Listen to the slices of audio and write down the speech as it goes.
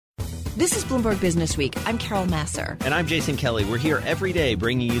This is Bloomberg Businessweek. I'm Carol Massar. And I'm Jason Kelly. We're here every day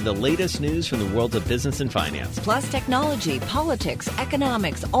bringing you the latest news from the world of business and finance. Plus technology, politics,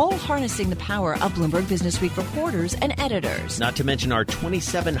 economics, all harnessing the power of Bloomberg Businessweek reporters and editors. Not to mention our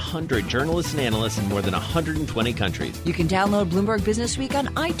 2,700 journalists and analysts in more than 120 countries. You can download Bloomberg Businessweek on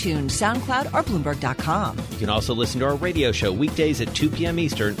iTunes, SoundCloud, or Bloomberg.com. You can also listen to our radio show weekdays at 2 p.m.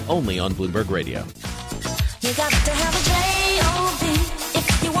 Eastern, only on Bloomberg Radio. You got to have a J-O-B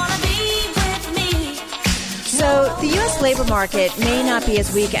if you want to be with me. So the U.S. labor market may not be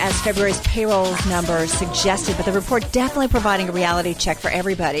as weak as February's payroll numbers suggested, but the report definitely providing a reality check for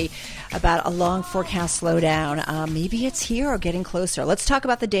everybody about a long forecast slowdown. Maybe it's here or getting closer. Let's talk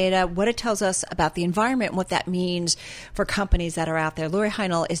about the data, what it tells us about the environment, and what that means for companies that are out there. Lori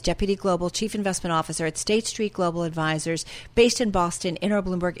Heinel is Deputy Global Chief Investment Officer at State Street Global Advisors, based in Boston, in our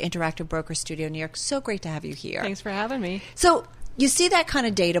Bloomberg Interactive Broker Studio, New York. So great to have you here. Thanks for having me. So you see that kind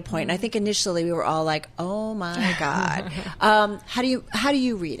of data point, and I think initially we were all like, oh, my God. How do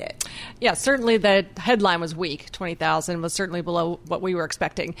you read it? Yeah, certainly the headline was weak. 20,000 was certainly below what we were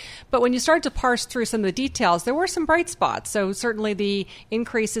expecting. But when you start to parse through some of the details, there were some bright spots. So certainly the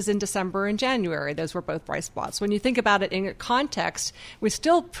increases in December and January, those were both bright spots. When you think about it in context, we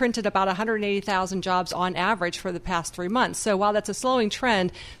still printed about 180,000 jobs on average for the past 3 months. So while that's a slowing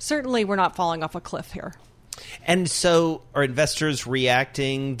trend, certainly we're not falling off a cliff here. And so are investors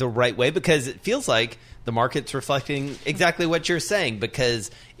reacting the right way? Because it feels like the market's reflecting exactly what you're saying.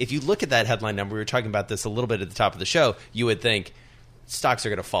 Because if you look at that headline number, we were talking about this a little bit at the top of the show, you would think stocks are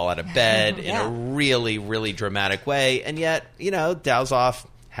going to fall out of bed in a really, really dramatic way. And yet, Dow's off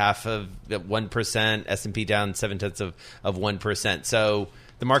half of 1%, S&P down 0.7 of 1%. So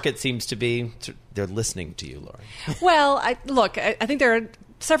the market seems to be, they're listening to you, Lori. Well, I think there are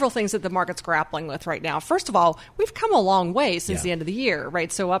several things that the market's grappling with right now. First of all, we've come a long way since the end of the year,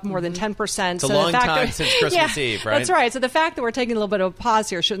 right? So up more than 10%. It's a long time since Christmas Eve, right? That's right. So the fact that we're taking a little bit of a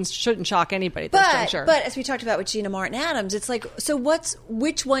pause here shouldn't shock anybody at this juncture. But as we talked about with Gina Martin Adams, it's like, so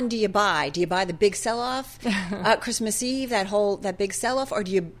which one do you buy? Do you buy the big sell-off, Christmas Eve, that big sell-off, or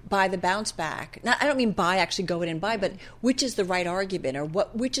do you buy the bounce back? Now, I don't mean buy, actually go in and buy, but which is the right argument, or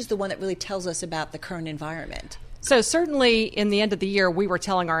which is the one that really tells us about the current environment? So certainly in the end of the year, we were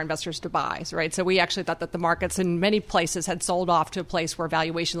telling our investors to buy, right? So we actually thought that the markets in many places had sold off to a place where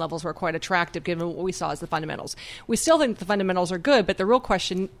valuation levels were quite attractive given what we saw as the fundamentals. We still think the fundamentals are good, but the real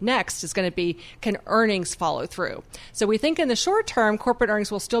question next is going to be, can earnings follow through? So we think in the short term, corporate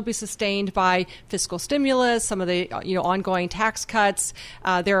earnings will still be sustained by fiscal stimulus, some of the ongoing tax cuts.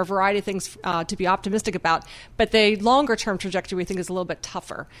 There are a variety of things to be optimistic about, but the longer term trajectory we think is a little bit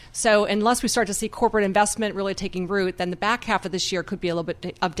tougher. So unless we start to see corporate investment really taking root, then the back half of this year could be a little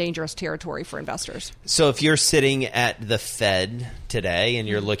bit of dangerous territory for investors. So if you're sitting at the Fed today and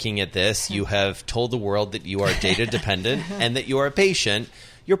you're looking at this, you have told the world that you are data dependent and that you are patient.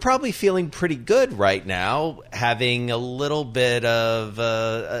 You're probably feeling pretty good right now, having a little bit of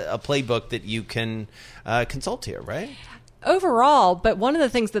a playbook that you can consult here, right? Overall, but one of the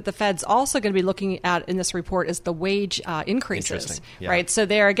things that the Fed's also going to be looking at in this report is the wage increases, right? So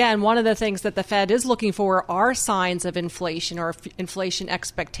there, again, one of the things that the Fed is looking for are signs of inflation or inflation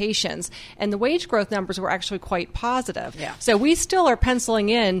expectations. And the wage growth numbers were actually quite positive. Yeah. So we still are penciling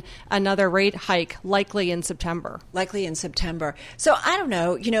in another rate hike likely in September. So I don't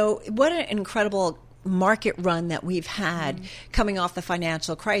know, what an incredible market run that we've had coming off the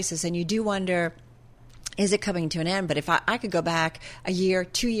financial crisis. And you do wonder, is it coming to an end? But if I could go back a year,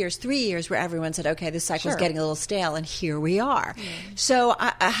 2 years, 3 years where everyone said, okay, this cycle's getting a little stale, and here we are. So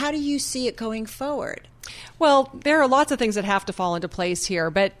how do you see it going forward? Well, there are lots of things that have to fall into place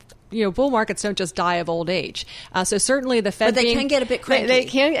here, but bull markets don't just die of old age. So certainly the Fed, but they can get a bit cranky. They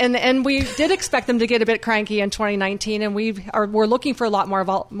can, and we did expect them to get a bit cranky in 2019, and we're looking for a lot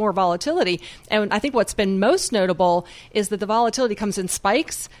more volatility. And I think what's been most notable is that the volatility comes in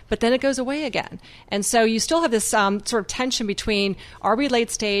spikes, but then it goes away again. And so you still have this sort of tension between, are we late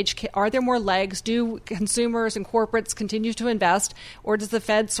stage? Are there more legs? Do consumers and corporates continue to invest, or does the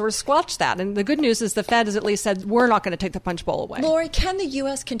Fed sort of squelch that? And the good news is the Fed has at least said we're not going to take the punch bowl away. Lori, can the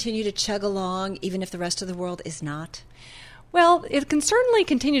U.S. continue to chug along even if the rest of the world is not? Well, it can certainly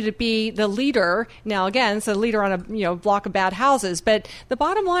continue to be the leader. Now, again, it's a leader on a block of bad houses. But the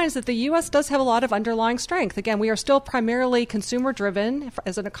bottom line is that the U.S. does have a lot of underlying strength. Again, we are still primarily consumer-driven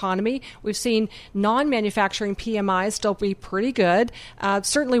as an economy. We've seen non-manufacturing PMIs still be pretty good.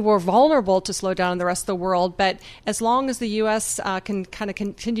 Certainly, we're vulnerable to slow down in the rest of the world. But as long as the U.S. Can kind of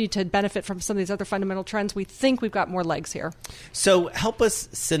continue to benefit from some of these other fundamental trends, we think we've got more legs here. So help us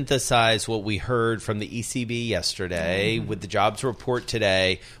synthesize what we heard from the ECB yesterday with with the jobs report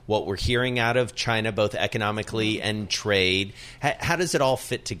today, what we're hearing out of China, both economically and trade. How does it all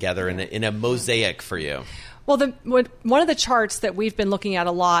fit together in a mosaic for you? Well, one of the charts that we've been looking at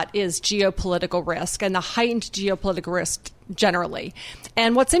a lot is geopolitical risk and the heightened geopolitical risk generally.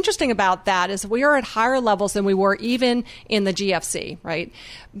 And what's interesting about that is we are at higher levels than we were even in the GFC, right?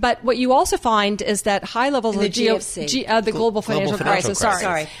 But what you also find is that high levels of the GFC, the global financial crisis.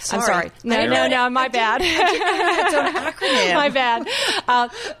 Sorry. I'm sorry. No, my bad. It's an acronym. My bad.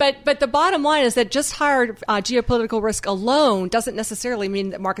 But the bottom line is that just higher geopolitical risk alone doesn't necessarily mean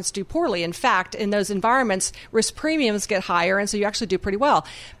that markets do poorly. In fact, in those environments, risk premiums get higher, and so you actually do pretty well.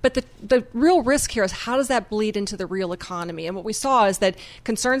 But the real risk here is how does that bleed into the real economy? And what we saw is that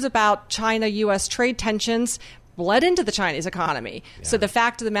concerns about China-U.S. trade tensions bled into the Chinese economy. Yeah. So the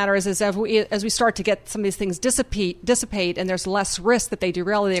fact of the matter is as we start to get some of these things dissipate and there's less risk that they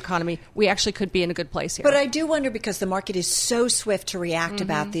derail the economy, we actually could be in a good place here. But I do wonder, because the market is so swift to react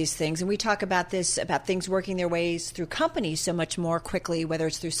about these things, and we talk about this, about things working their ways through companies so much more quickly, whether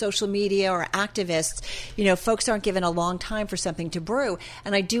it's through social media or activists, folks aren't given a long time for something to brew.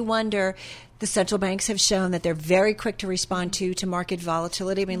 And I do wonder, the central banks have shown that they're very quick to respond to market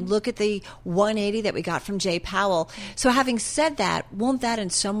volatility. I mean, look at the 180 that we got from Jay Powell. So having said that, won't that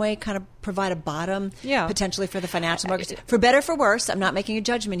in some way kind of provide a bottom potentially for the financial markets? For better or for worse, I'm not making a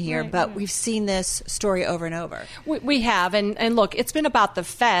judgment here, but we've seen this story over and over. We have. And look, it's been about the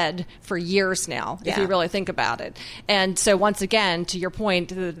Fed for years now, if you really think about it. And so once again, to your point,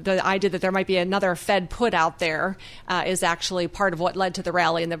 the idea that there might be another Fed put out there is actually part of what led to the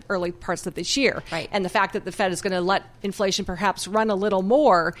rally in the early parts of this year. Right. And the fact that the Fed is going to let inflation perhaps run a little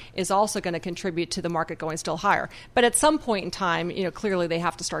more is also going to contribute to the market going still higher. But at some point in time, clearly they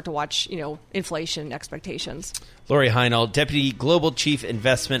have to start to watch, inflation expectations. Lori Heinel, Deputy Global Chief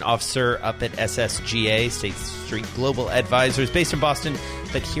Investment Officer up at SSGA, State Street Global Advisors, based in Boston,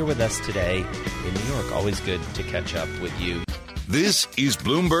 but here with us today in New York. Always good to catch up with you. This is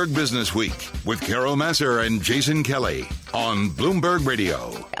Bloomberg Businessweek with Carol Massar and Jason Kelly on Bloomberg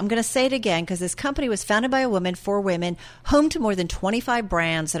Radio. I'm going to say it again because this company was founded by a woman for women, home to more than 25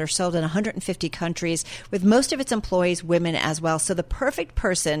 brands that are sold in 150 countries, with most of its employees women as well. So the perfect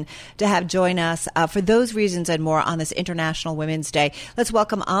person to have join us for those reasons and more on this International Women's Day. Let's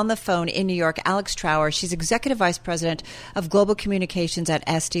welcome on the phone in New York, Alex Trower. She's Executive Vice President of Global Communications at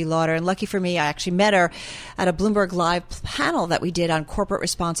Estée Lauder. And lucky for me, I actually met her at a Bloomberg Live panel that we did on corporate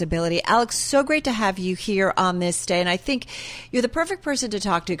responsibility. Alex, so great to have you here on this day. And I think you're the perfect person to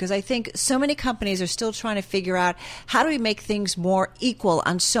talk to because I think so many companies are still trying to figure out how do we make things more equal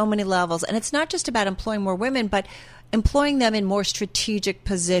on so many levels. And it's not just about employing more women, but employing them in more strategic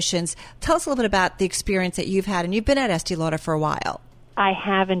positions. Tell us a little bit about the experience that you've had. And you've been at Estée Lauder for a while. I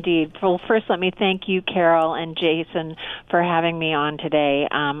have indeed. Well, first, let me thank you, Carol and Jason, for having me on today.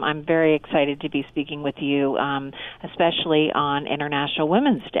 I'm very excited to be speaking with you, especially on International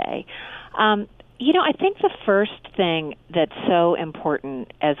Women's Day. I think the first thing that's so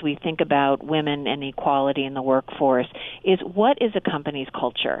important as we think about women and equality in the workforce is what is a company's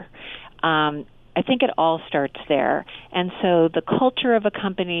culture? I think it all starts there. And so the culture of a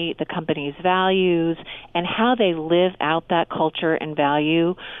company, the company's values, and how they live out that culture and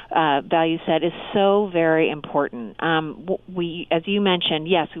value set is so very important. We, as you mentioned,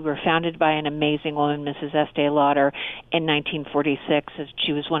 yes, we were founded by an amazing woman, Mrs. Estée Lauder, in 1946.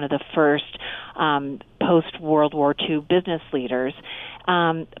 She was one of the first post-World War II business leaders.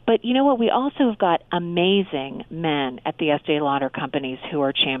 But you know what? We also have got amazing men at the Estée Lauder companies who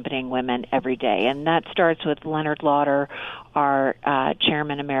are championing women every day. And that starts with Leonard Lauder, our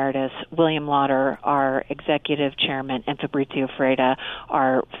chairman emeritus, William Lauder, our executive chairman, and Fabrizio Freda,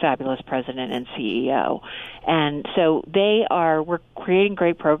 our fabulous president and CEO. And so we're creating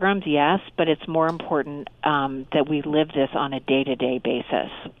great programs, yes, but it's more important that we live this on a day-to-day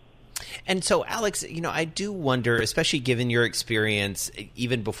basis. And so, Alex, I do wonder, especially given your experience,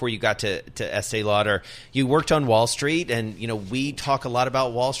 even before you got to Estée Lauder, you worked on Wall Street, and, we talk a lot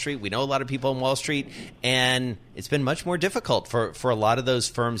about Wall Street. We know a lot of people on Wall Street, and it's been much more difficult for a lot of those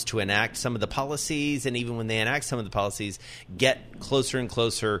firms to enact some of the policies, and even when they enact some of the policies, get closer and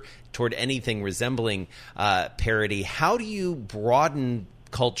closer toward anything resembling parity. How do you broaden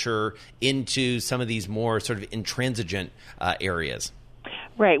culture into some of these more sort of intransigent areas?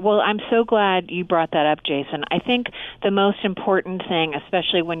 Right. Well, I'm so glad you brought that up, Jason. I think the most important thing,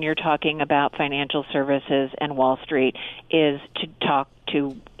 especially when you're talking about financial services and Wall Street, is to talk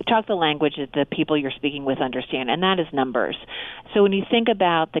the language that the people you're speaking with understand, and that is numbers. So when you think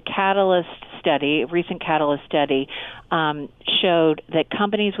about the catalysts, study, a recent Catalyst study, showed that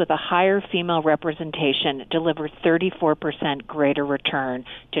companies with a higher female representation deliver 34% greater return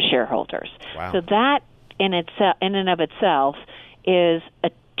to shareholders. Wow. So that in and of itself is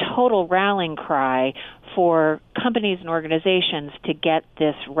a total rallying cry for companies and organizations to get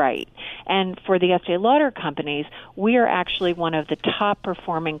this right. And for the Estée Lauder companies, we are actually one of the top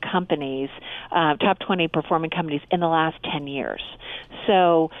performing companies, top 20 performing companies in the last 10 years.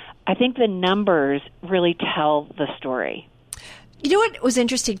 So I think the numbers really tell the story. You know what was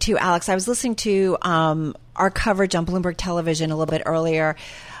interesting too, Alex? I was listening to our coverage on Bloomberg Television a little bit earlier.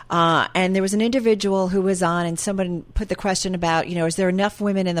 And there was an individual who was on, and someone put the question about, is there enough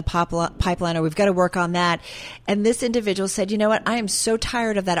women in the pipeline, or we've got to work on that. And this individual said, you know what, I am so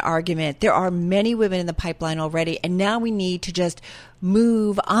tired of that argument. There are many women in the pipeline already, and now we need to just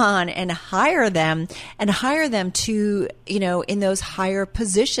move on and hire them to, in those higher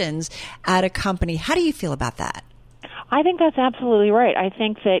positions at a company. How do you feel about that? I think that's absolutely right. I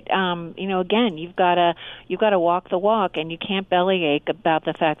think that again, you've got to walk the walk, and you can't bellyache about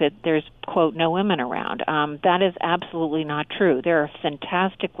the fact that there's, quote, no women around. That is absolutely not true. There are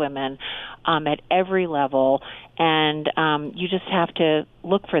fantastic women at every level, and you just have to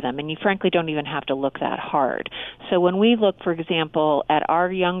look for them, and you frankly don't even have to look that hard. So when we look, for example, at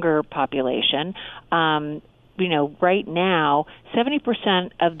our younger population, right now,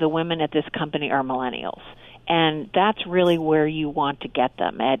 70% of the women at this company are millennials. And that's really where you want to get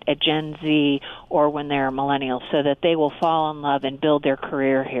them, at Gen Z or when they're millennials, so that they will fall in love and build their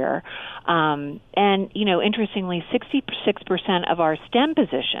career here. Interestingly, 66% of our STEM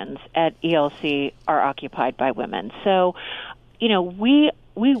positions at ELC are occupied by women. So, we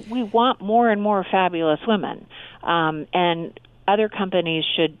want more and more fabulous women, and other companies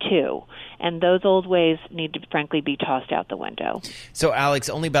should too. And those old ways need to, frankly, be tossed out the window. So, Alex,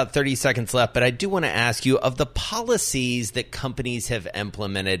 only about 30 seconds left, but I do want to ask you, of the policies that companies have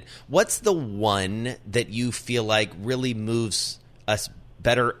implemented, what's the one that you feel like really moves us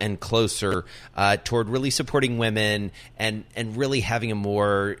better and closer toward really supporting women and really having a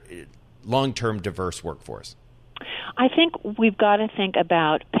more long-term diverse workforce? I think we've got to think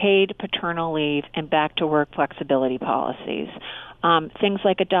about paid paternal leave and back-to-work flexibility policies. Things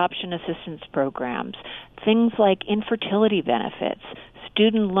like adoption assistance programs, things like infertility benefits,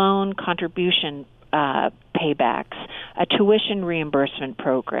 student loan contribution paybacks, a tuition reimbursement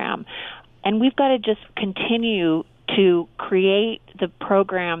program. And we've got to just continue to create the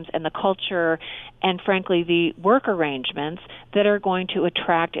programs and the culture and, frankly, the work arrangements that are going to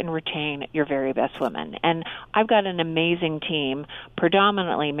attract and retain your very best women. And I've got an amazing team,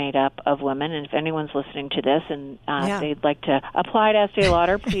 predominantly made up of women. And if anyone's listening to this and they'd like to apply to Estée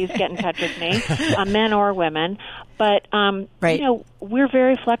Lauder, please get in touch with me, men or women. But, we're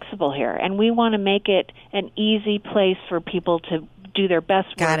very flexible here, and we want to make it an easy place for people to do their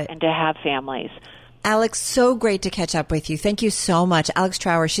best work and to have families. Alex, so great to catch up with you. Thank you so much. Alex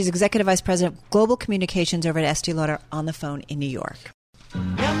Trower, she's Executive Vice President of Global Communications over at Estée Lauder, on the phone in New York.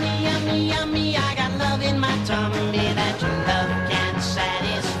 Yummy, yummy, yummy, I got love in my tummy that your love can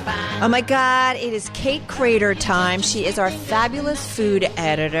satisfy. Oh my God, it is Kate Krader time. She is our fabulous food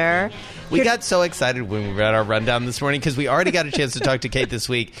editor. We got so excited when we read our rundown this morning because we already got a chance to talk to Kate this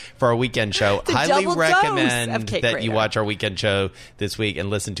week for our weekend show. Highly recommend that you watch our weekend show this week and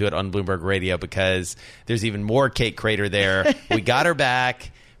listen to it on Bloomberg Radio because there's even more Kate Krader there. We got her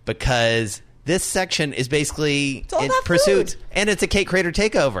back because this section is basically in pursuit, and it's a Kate Krader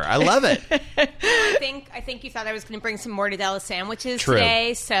takeover. I love it. I think you thought I was going to bring some Mortadella sandwiches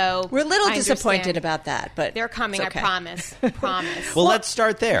today, so we're a little disappointed about that, but they're coming. Okay. I promise. Promise. Well, let's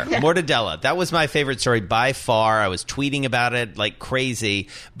start there. Yeah. Mortadella. That was my favorite story by far. I was tweeting about it like crazy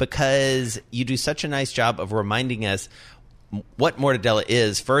because you do such a nice job of reminding us what mortadella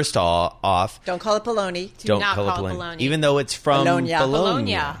is. First off, don't call it bologna. Don't call it bologna, even though it's from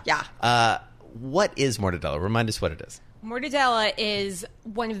Bologna. Yeah. What is mortadella? Remind us what it is. Mortadella is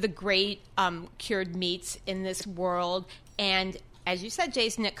one of the great cured meats in this world, and as you said,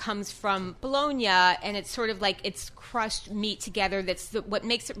 Jason, it comes from Bologna, and it's sort of like it's crushed meat together. What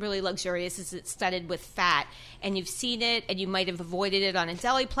makes it really luxurious is it's studded with fat, and you've seen it, and you might have avoided it on a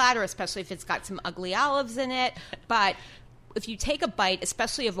deli platter, especially if it's got some ugly olives in it, but if you take a bite,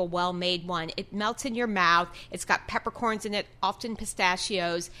 especially of a well-made one, it melts in your mouth. It's got peppercorns in it, often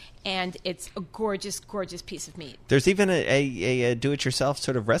pistachios, and it's a gorgeous, gorgeous piece of meat. There's even a do-it-yourself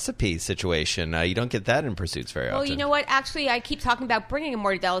sort of recipe situation. You don't get that in Pursuits very often. Well, you know what? Actually, I keep talking about bringing a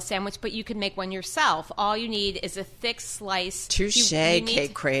mortadella sandwich, but you can make one yourself. All you need is a thick slice. Touché,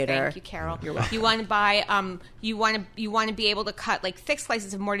 Kate Krader. Thank you, Carol. You're welcome. You want to buy. You want to be able to cut like thick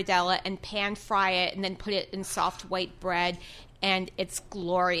slices of mortadella and pan fry it, and then put it in soft white bread. And it's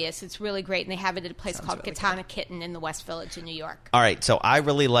glorious. It's really great. And they have it at a place called Katana Kitten in the West Village in New York. All right. So I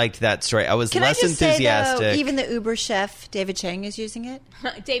really liked that story. I was Can less I just enthusiastic. Say, though, even the Uber chef, David Chang, is using it?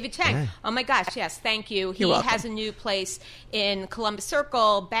 David Chang. Yeah. Oh, my gosh. Yes. Thank you. He You're welcome. has a new place in Columbus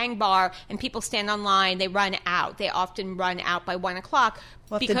Circle, Bang Bar, and people stand online. They run out. They often run out by 1 o'clock.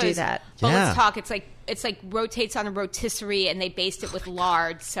 We'll have to do that. Well, Yeah. let's talk. It's like rotates on a rotisserie, and they baste it with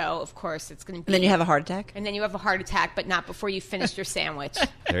lard. So, of course, it's going to be... And then you have a heart attack? And then you have a heart attack, but not before you finish your sandwich.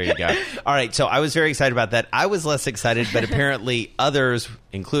 There you go. All right. So I was very excited about that. I was less excited, but apparently others,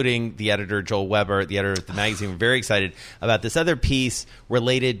 including the editor, Joel Weber, the editor of the magazine, were very excited about this other piece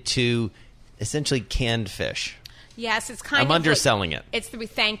related to essentially canned fish. Yes, it's kind I'm of underselling it. It's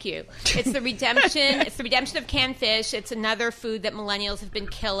thank you. It's the redemption. It's the redemption of canned fish. It's another food that millennials have been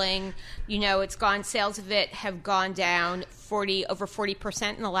killing. You know, it's gone. Sales of it have gone down over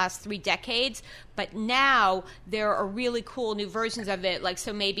 40% in the last 3 decades. But now there are really cool new versions of it. Like,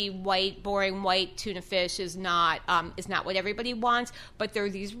 so maybe boring white tuna fish is not what everybody wants. But there are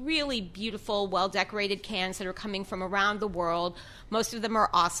these really beautiful, well-decorated cans that are coming from around the world. Most of them are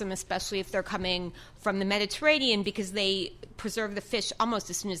awesome, especially if they're coming from the Mediterranean, because they preserve the fish almost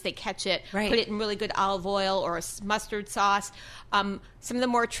as soon as they catch it. Right. Put it in really good olive oil or a mustard sauce. Some of the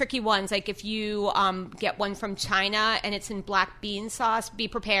more tricky ones, like if you get one from China and it's in black bean sauce, be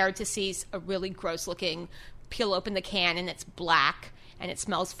prepared to see a really gross-looking, peel open the can and it's black. And it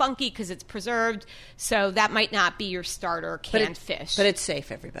smells funky because it's preserved. So that might not be your starter canned fish. But it's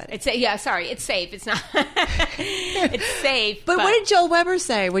safe, everybody. It's safe. It's not. It's safe. But what did Joel Weber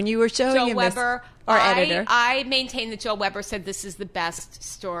say when you were showing Joel him Weber, this? Our editor. I maintain that Joel Weber said this is the best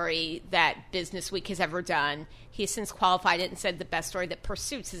story that Businessweek has ever done. He has since qualified it and said the best story that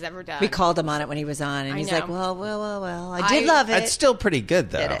Pursuits has ever done. We called him on it when he was on, and he's know. like, well. I did love it. That's still pretty good,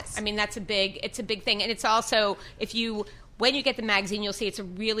 though. It is. I mean, it's a big thing. And it's also, when you get the magazine, you'll see it's a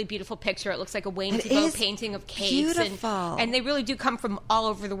really beautiful picture. It looks like a Wayne Thiebaud is painting of cakes. beautiful. And they really do come from all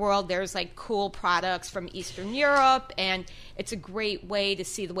over the world. There's like cool products from Eastern Europe, and it's a great way to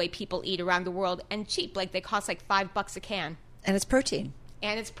see the way people eat around the world, and cheap. Like, they cost like $5 a can. And it's protein.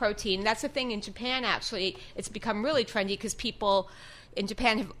 And it's protein. That's the thing in Japan, actually. It's become really trendy because people in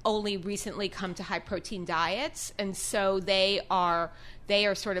Japan have only recently come to high-protein diets, and so they are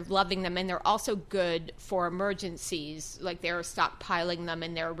sort of loving them, and they're also good for emergencies. Like, they're stockpiling them,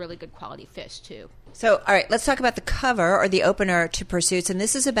 and they're a really good quality fish, too. So, all right, let's talk about the cover or the opener to Pursuits, and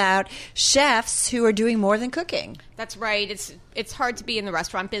this is about chefs who are doing more than cooking. That's right. It's hard to be in the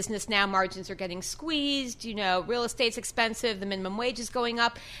restaurant business now. Margins are getting squeezed. You know, real estate's expensive. The minimum wage is going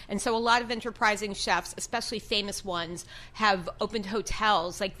up. And so a lot of enterprising chefs, especially famous ones, have opened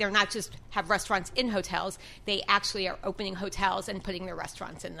hotels. Like, they're not just have restaurants in hotels. They actually are opening hotels and putting their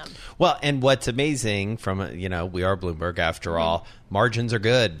restaurants in them. Well, and what's amazing we are Bloomberg after all, margins are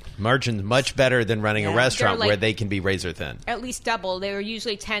good. Margins much better than running a restaurant where they can be razor thin. At least double. They were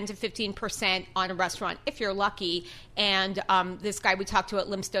usually 10 to 15% on a restaurant, if you're lucky. And this guy we talked to at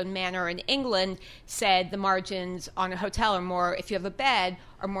Limestone Manor in England said the margins on a hotel are more, if you have a bed,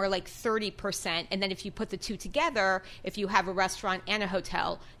 are more like 30%. And then if you put the two together, if you have a restaurant and a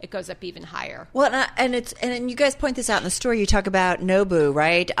hotel, it goes up even higher. Well, and you guys point this out in the story. You talk about Nobu,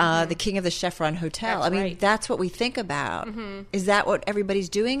 right? The king of the chef-run hotel. That's I mean, right. that's what we think about. Is that what everybody's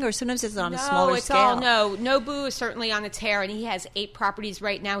doing, or sometimes it's on a smaller it's scale? all Nobu is certainly on a tear, and he has 8 properties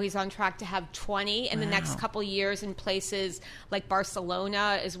right now. He's on track to have 20 in the next couple years in places like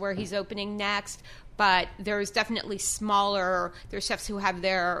Barcelona is where he's opening next. But there's definitely there's chefs who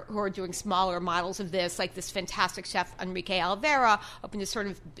are doing smaller models of this, like this fantastic chef Enrique Alvera opened a sort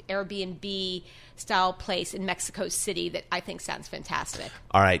of Airbnb style place in Mexico City that I think sounds fantastic.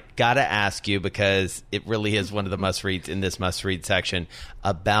 All right, gotta ask you, because it really is one of the must-reads in this must-read section,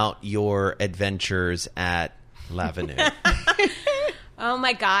 about your adventures at L'Avenue. Oh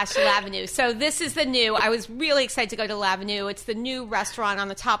my gosh, L'Avenue. So this is I was really excited to go to L'Avenue. It's the new restaurant on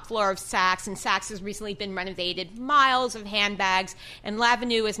the top floor of Saks, and Saks has recently been renovated. Miles of handbags, and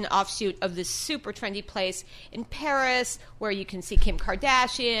L'Avenue is an offshoot of this super trendy place in Paris where you can see Kim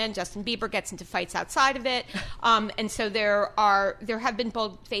Kardashian, Justin Bieber gets into fights outside of it. And so there have been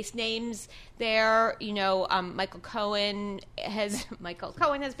bold-faced names there. Michael Cohen has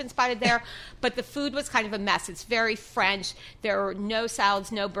been spotted there, but the food was kind of a mess. It's very French. There are no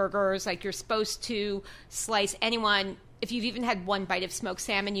salads, no burgers. Like, you're supposed to slice anyone. If you've even had one bite of smoked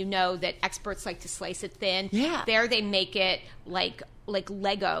salmon, you know that experts like to slice it thin. Yeah. There they make it like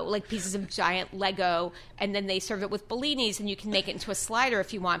Lego, like pieces of giant Lego, and then they serve it with bellinis, and you can make it into a slider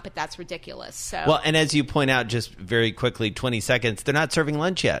if you want, but that's ridiculous. So, well, and as you point out, just very quickly, 20 seconds, they're not serving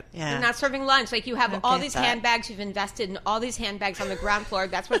lunch yet. Yeah. They're not serving lunch. Like, you have all these handbags, you've invested in all these handbags on the ground floor.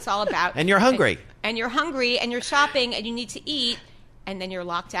 That's what it's all about. And you're hungry. And you're hungry, and you're shopping, and you need to eat, and then you're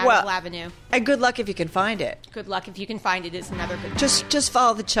locked out of L'Avenue. And good luck if you can find it. Good luck if you can find it is another good Just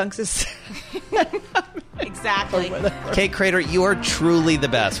follow the chunks of Exactly. Kate Krader, you are truly the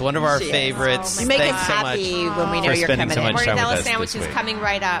best. One of our favorites. You make us Thanks so happy much when we know for you're spending coming so in. much time with Mortadella us sandwich this is week. coming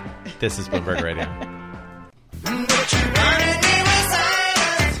right up. This is Bloomberg Radio.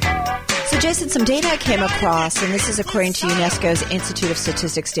 So, Jason, some data I came across, and this is according to UNESCO's Institute of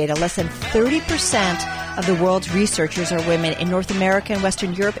Statistics data. Less than 30% of the world's researchers are women. In North America and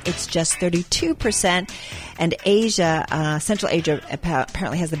Western Europe, it's just 32%. And Asia, Central Asia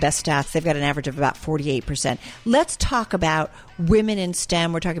apparently has the best stats. They've got an average of about 48%. Let's talk about women in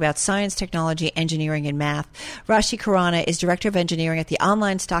STEM. We're talking about science, technology, engineering, and math. Rashi Khurana is Director of Engineering at the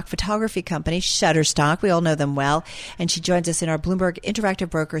online stock photography company Shutterstock. We all know them well. And she joins us in our Bloomberg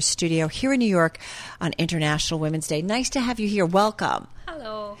Interactive Brokers studio here in New York on International Women's Day. Nice to have you here. Welcome.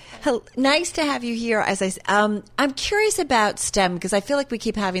 Hello. Nice to have you here. I'm curious about STEM because I feel like we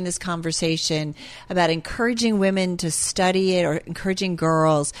keep having this conversation about encouraging women to study it or encouraging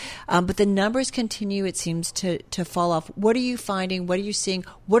girls, but the numbers continue, it seems, to fall off. What are you finding? What are you seeing?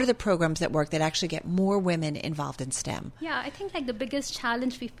 What are the programs that work that actually get more women involved in STEM? Yeah, I think the biggest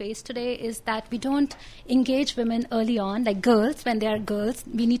challenge we face today is that we don't engage women early on, like girls, when they are girls.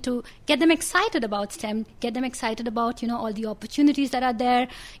 We need to get them excited about STEM, get them excited about, all the opportunities that are there,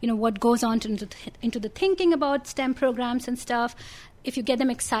 what goes on into the thinking about STEM programs and stuff. If you get them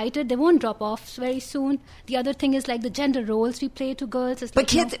excited, they won't drop off very soon. The other thing is the gender roles we play to girls. Is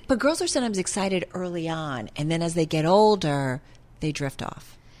but girls are sometimes excited early on, and then as they get older, they drift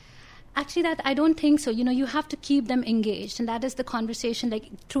off. Actually, that I don't think so. You have to keep them engaged, and that is the conversation,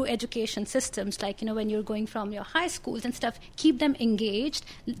 through education systems, when you're going from your high schools and stuff, keep them engaged.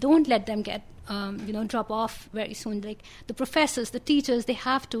 Don't let them get, drop off very soon. The professors, the teachers, they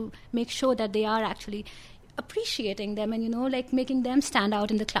have to make sure that they are actually appreciating them and, making them stand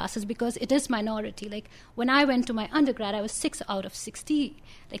out in the classes because it is minority. When I went to my undergrad, I was 6 out of 60,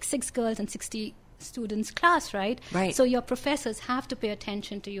 6 girls and 60 students class, right? Right. So your professors have to pay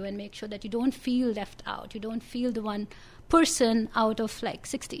attention to you and make sure that you don't feel left out. You don't feel the one person out of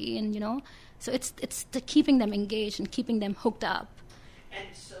 60 and, so it's the keeping them engaged and keeping them hooked up. And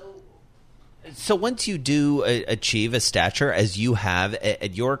so once you do achieve a stature, as you have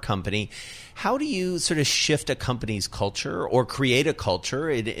at your company, how do you sort of shift a company's culture or create a culture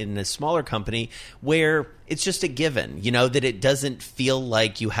in a smaller company where it's just a given, that it doesn't feel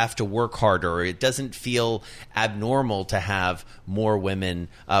like you have to work harder or it doesn't feel abnormal to have more women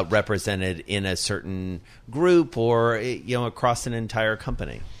represented in a certain group or, across an entire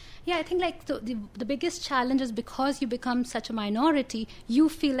company? Yeah, I think the biggest challenge is because you become such a minority, you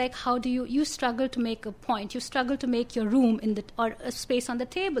feel how do you struggle to make a point, you struggle to make your room or a space on the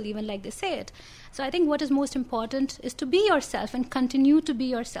table, even like they say it. So I think what is most important is to be yourself and continue to be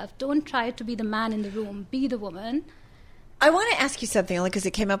yourself. Don't try to be the man in the room, be the woman. I want to ask you something, only because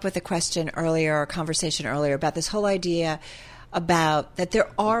it came up with a question earlier, or a conversation earlier, about this whole idea about that there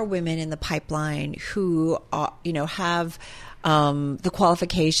are women in the pipeline who are, have the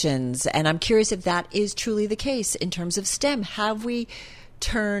qualifications, and I'm curious if that is truly the case in terms of STEM. Have we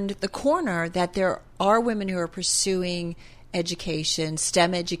turned the corner that there are women who are pursuing education,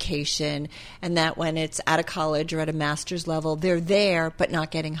 STEM education, and that when it's at a college or at a master's level, they're there but not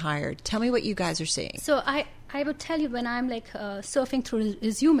getting hired? Tell me what you guys are seeing. So I would tell you, when I'm surfing through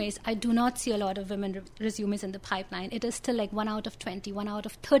resumes, I do not see a lot of women resumes in the pipeline. It is still 1 out of 20, 1 out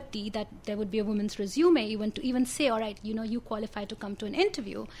of 30 that there would be a woman's resume, even to say, all right, you qualify to come to an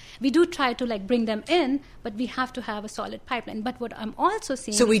interview. We do try to bring them in, but we have to have a solid pipeline. But what I'm also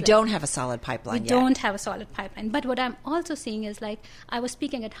seeing So we don't have a solid pipeline yet. We don't have a solid pipeline. But what I'm also seeing is I was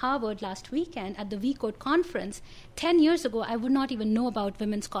speaking at Harvard last weekend at the VCode conference. 10 years ago, I would not even know about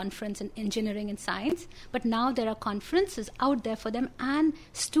women's conference in engineering and science, but now there are conferences out there for them, and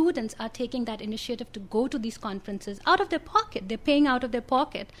students are taking that initiative to go to these conferences out of their pocket. They're paying out of their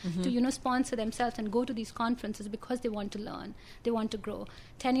pocket to sponsor themselves and go to these conferences because they want to learn, they want to grow.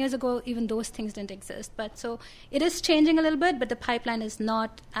 10 years ago, even those things didn't exist. But so it is changing a little bit, but the pipeline is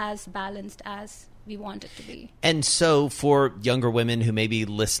not as balanced as we want it to be. And so for younger women who may be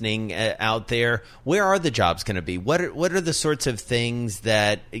listening out there, where are the jobs going to be? What are the sorts of things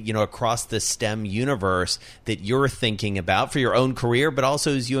that, across the STEM universe that you're thinking about for your own career, but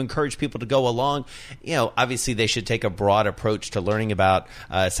also as you encourage people to go along? Obviously they should take a broad approach to learning about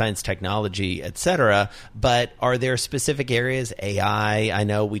science, technology, et cetera. But are there specific areas, AI, I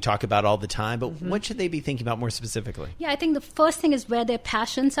know we talk about all the time, but what should they be thinking about more specifically? Yeah, I think the first thing is where their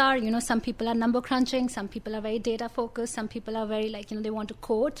passions are. Some people are number crunching, some people are very data focused, some people are very they want to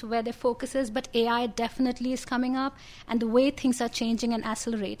code, so where their focus is. But AI definitely is coming up, and the way things are changing and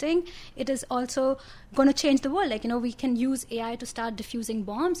accelerating, it is also going to change the world. We can use AI to start diffusing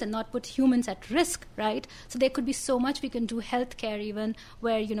bombs and not put humans at risk, right? So there could be so much we can do healthcare even,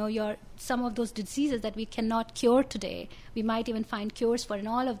 where some of those diseases that we cannot cure today, we might even find cures for, and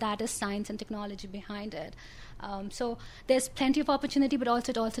all of that is science and technology behind it. So there's plenty of opportunity, but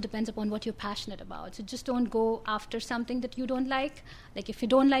also it also depends upon what you're passionate about. So just don't go after something that you don't like. If you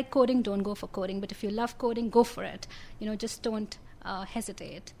don't like coding, don't go for coding. But if you love coding, go for it. Just don't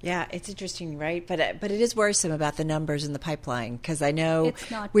hesitate. Yeah, it's interesting, right? But it is worrisome about the numbers in the pipeline, because I know it's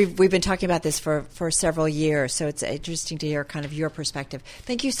not. We've been talking about this for several years, so it's interesting to hear kind of your perspective.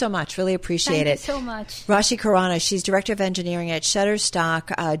 Thank you so much. Really appreciate it. Thank you so much. Rashi Khurana, she's Director of Engineering at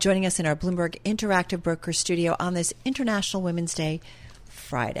Shutterstock, joining us in our Bloomberg Interactive Broker studio on this International Women's Day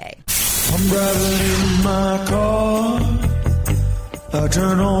Friday. I'm driving in my car. I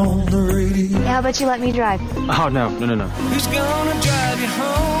turn on the radio. How about you let me drive? Oh, no. Who's gonna drive you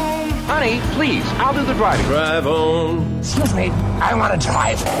home? Honey, please, I'll do the driving. Drive on. Excuse me, I want to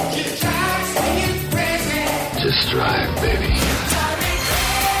drive. Just drive, baby.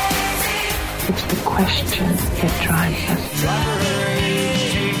 It's the question that drives us.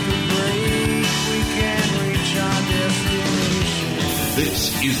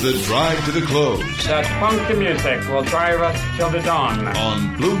 This is the Drive to the Close That funky music will drive us till the dawn.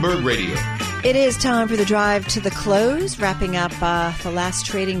 on Bloomberg Radio. It is time for the drive to the close, wrapping up the last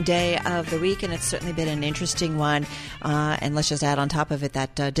trading day of the week, and it's certainly been an interesting one. And let's just add on top of it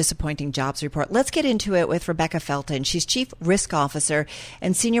that disappointing jobs report. Let's get into it with Rebecca Felton. She's Chief Risk Officer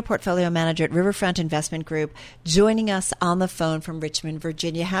and Senior Portfolio Manager at RiverFront Investment Group, joining us on the phone from Richmond,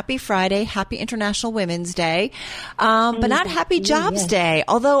 Virginia. Happy Friday. Happy International Women's Day. But not Happy Jobs Day.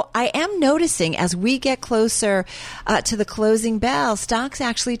 Although I am noticing as we get closer to the closing bell, stocks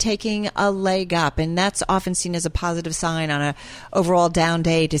actually taking a leg up, and that's often seen as a positive sign on a overall down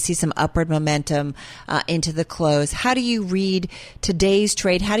day to see some upward momentum into the close. How do you read today's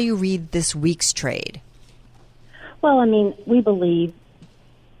trade? How do you read this week's trade? Well, we believe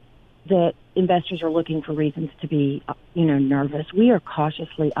that investors are looking for reasons to be, nervous. We are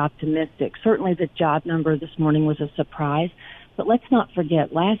cautiously optimistic. Certainly the job number this morning was a surprise, but let's not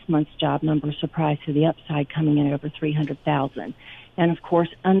forget last month's job number surprised to the upside, coming in over 300,000. And, of course,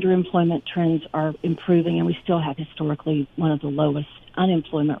 underemployment trends are improving, and we still have historically one of the lowest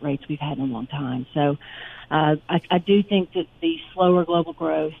unemployment rates we've had in a long time. So I do think that the slower global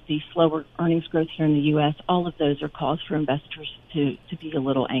growth, the slower earnings growth here in the U.S., all of those are cause for investors to be a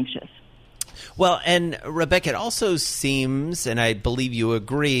little anxious. Well, and Rebecca, it also seems, and I believe you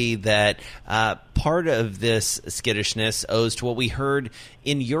agree, that part of this skittishness owes to what we heard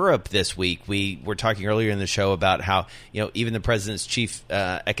in Europe this week. We were talking earlier in the show about how, even the president's chief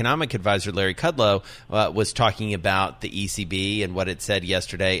economic advisor, Larry Kudlow, was talking about the ECB and what it said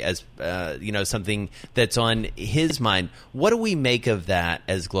yesterday as, something that's on his mind. What do we make of that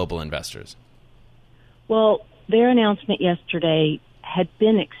as global investors? Well, their announcement yesterday had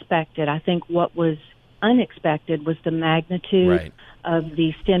been expected. I think what was unexpected was the magnitude of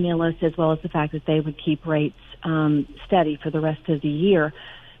the stimulus, as well as the fact that they would keep rates steady for the rest of the year.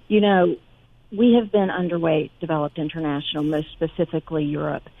 We have been underweight developed international, most specifically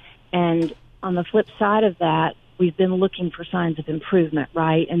Europe. And on the flip side of that, we've been looking for signs of improvement,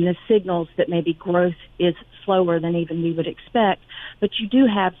 right? And this signals that maybe growth is slower than even we would expect. But you do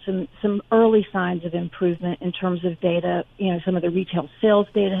have some early signs of improvement in terms of data. Some of the retail sales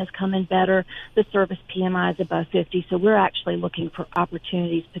data has come in better. The service PMI is above 50. So we're actually looking for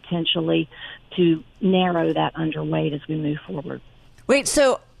opportunities potentially to narrow that underweight as we move forward. Wait,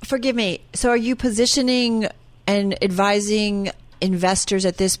 so forgive me. So are you positioning and advising investors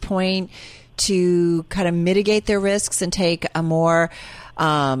at this point to kind of mitigate their risks and take a more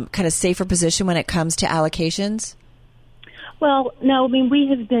kind of safer position when it comes to allocations? Well, no, I mean, we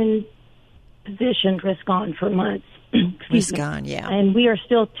have been positioned risk on for months. Risk on, yeah. And we are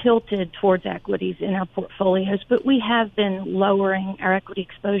still tilted towards equities in our portfolios, but we have been lowering our equity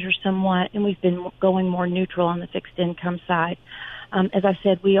exposure somewhat, and we've been going more neutral on the fixed income side. As I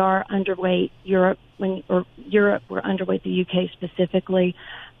said, we are underweight Europe. We're underweight the UK specifically,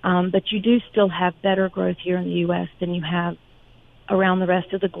 but you do still have better growth here in the U.S. than you have around the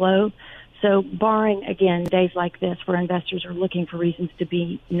rest of the globe. So barring, again, days like this where investors are looking for reasons to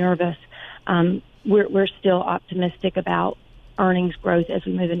be nervous, we're still optimistic about earnings growth as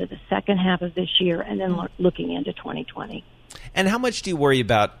we move into the second half of this year and then looking into 2020. And how much do you worry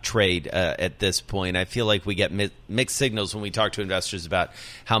about trade at this point? I feel like we get mixed signals when we talk to investors about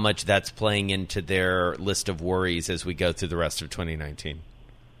how much that's playing into their list of worries as we go through the rest of 2019.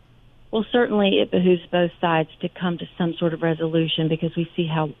 Well, certainly it behooves both sides to come to some sort of resolution because we see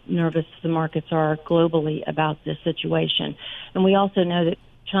how nervous the markets are globally about this situation. And we also know that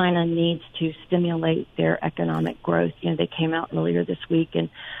China needs to stimulate their economic growth. They came out earlier this week and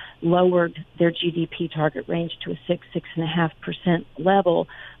lowered their GDP target range to a 6.5% level,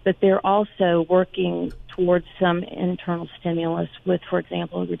 but they're also working towards some internal stimulus with, for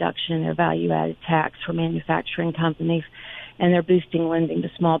example, a reduction in their value-added tax for manufacturing companies, and they're boosting lending to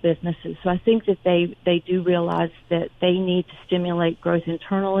small businesses. So I think that they do realize that they need to stimulate growth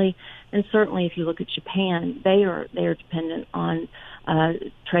internally, and certainly if you look at Japan, they are dependent on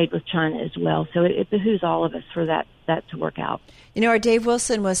trade with China as well. So it behooves all of us for that to work out. Our Dave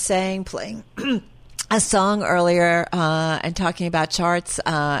Wilson was playing a song earlier and talking about charts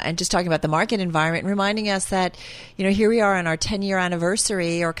and just talking about the market environment and reminding us that, here we are on our 10-year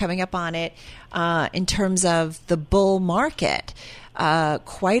anniversary or coming up on it in terms of the bull market.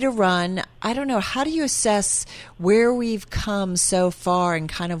 Quite a run. I don't know. How do you assess where we've come so far and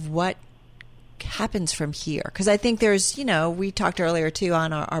kind of what happens from here? Because I think there's, we talked earlier too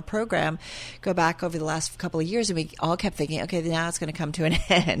on our program, go back over the last couple of years, and we all kept thinking, okay, now it's going to come to an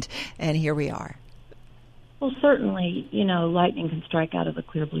end, and here we are. Well, certainly, lightning can strike out of a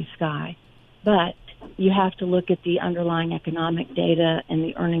clear blue sky, but you have to look at the underlying economic data and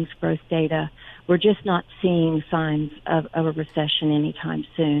the earnings growth data. We're just not seeing signs of a recession anytime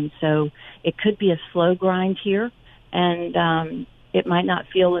soon. So it could be a slow grind here, and it might not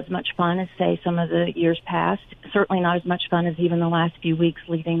feel as much fun as, say, some of the years past. Certainly not as much fun as even the last few weeks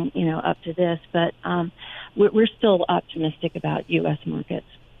leading, up to this. But we're still optimistic about U.S. markets.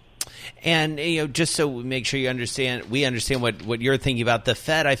 And, just so we make sure we understand what you're thinking about the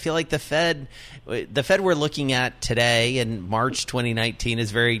Fed. I feel like the Fed we're looking at today in March 2019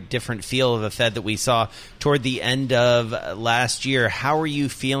 is a very different feel of a Fed that we saw toward the end of last year. How are you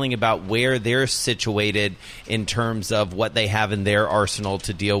feeling about where they're situated in terms of what they have in their arsenal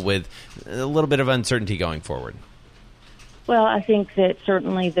to deal with a little bit of uncertainty going forward? Well, I think that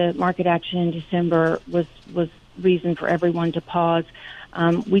certainly the market action in December was reason for everyone to pause.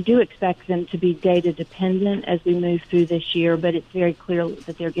 We do expect them to be data dependent as we move through this year, but it's very clear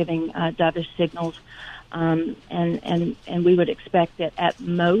that they're giving dovish signals, and we would expect that at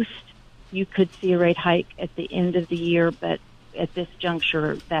most you could see a rate hike at the end of the year, but at this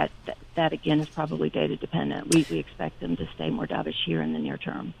juncture, that again is probably data dependent. We expect them to stay more dovish here in the near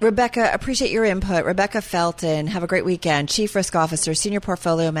term. Rebecca, appreciate your input. Rebecca Felton, have a great weekend. Chief Risk Officer, Senior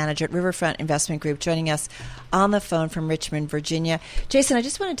Portfolio Manager at RiverFront Investment Group, joining us on the phone from Richmond, Virginia. Jason, I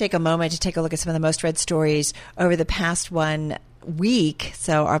just want to take a moment to take a look at some of the most read stories over the past 1 week.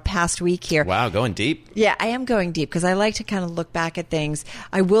 So our past week here. Wow, going deep. Yeah, I am going deep because I like to kind of look back at things.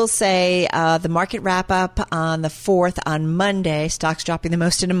 I will say the market wrap up on the 4th on Monday. Stocks dropping the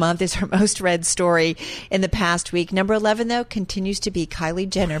most in a month is our most read story in the past week. Number 11, though, continues to be Kylie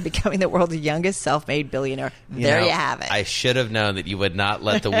Jenner becoming the world's youngest self-made billionaire. You have it. I should have known that you would not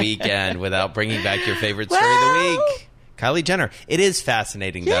let the week end without bringing back your favorite story of the week. Kylie Jenner. It is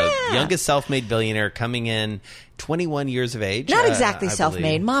fascinating, though. Youngest self-made billionaire coming in 21 years of age. Not exactly I self-made.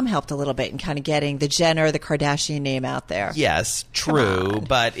 believe. Mom helped a little bit in kind of getting the Jenner, the Kardashian name out there. Yes, true.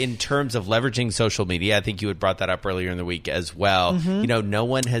 But in terms of leveraging social media, I think you had brought that up earlier in the week as well. Mm-hmm. You know, no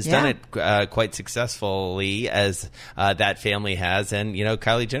one has done it quite successfully as that family has. And, you know,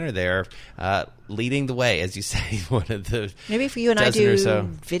 Kylie Jenner there leading the way, as you say, one of the maybe for you and I dozen do or so.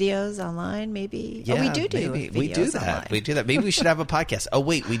 videos online, maybe. Yeah, we do maybe. videos We do that. online. We do that. Maybe we should have a podcast. Oh,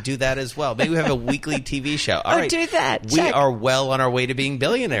 wait, we do that as well. Maybe we have a weekly TV show. All right. Do that. We Check. are well on our way to being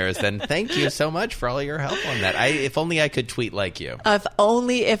billionaires. Then thank you so much for all your help on that. If only I could tweet like you. If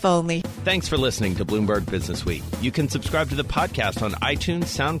only. Thanks for listening to Bloomberg Business Week. You can subscribe to the podcast on iTunes,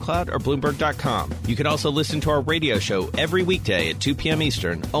 SoundCloud, or Bloomberg.com. You can also listen to our radio show every weekday at 2 p.m.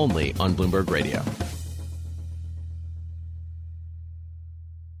 Eastern, only on Bloomberg Radio.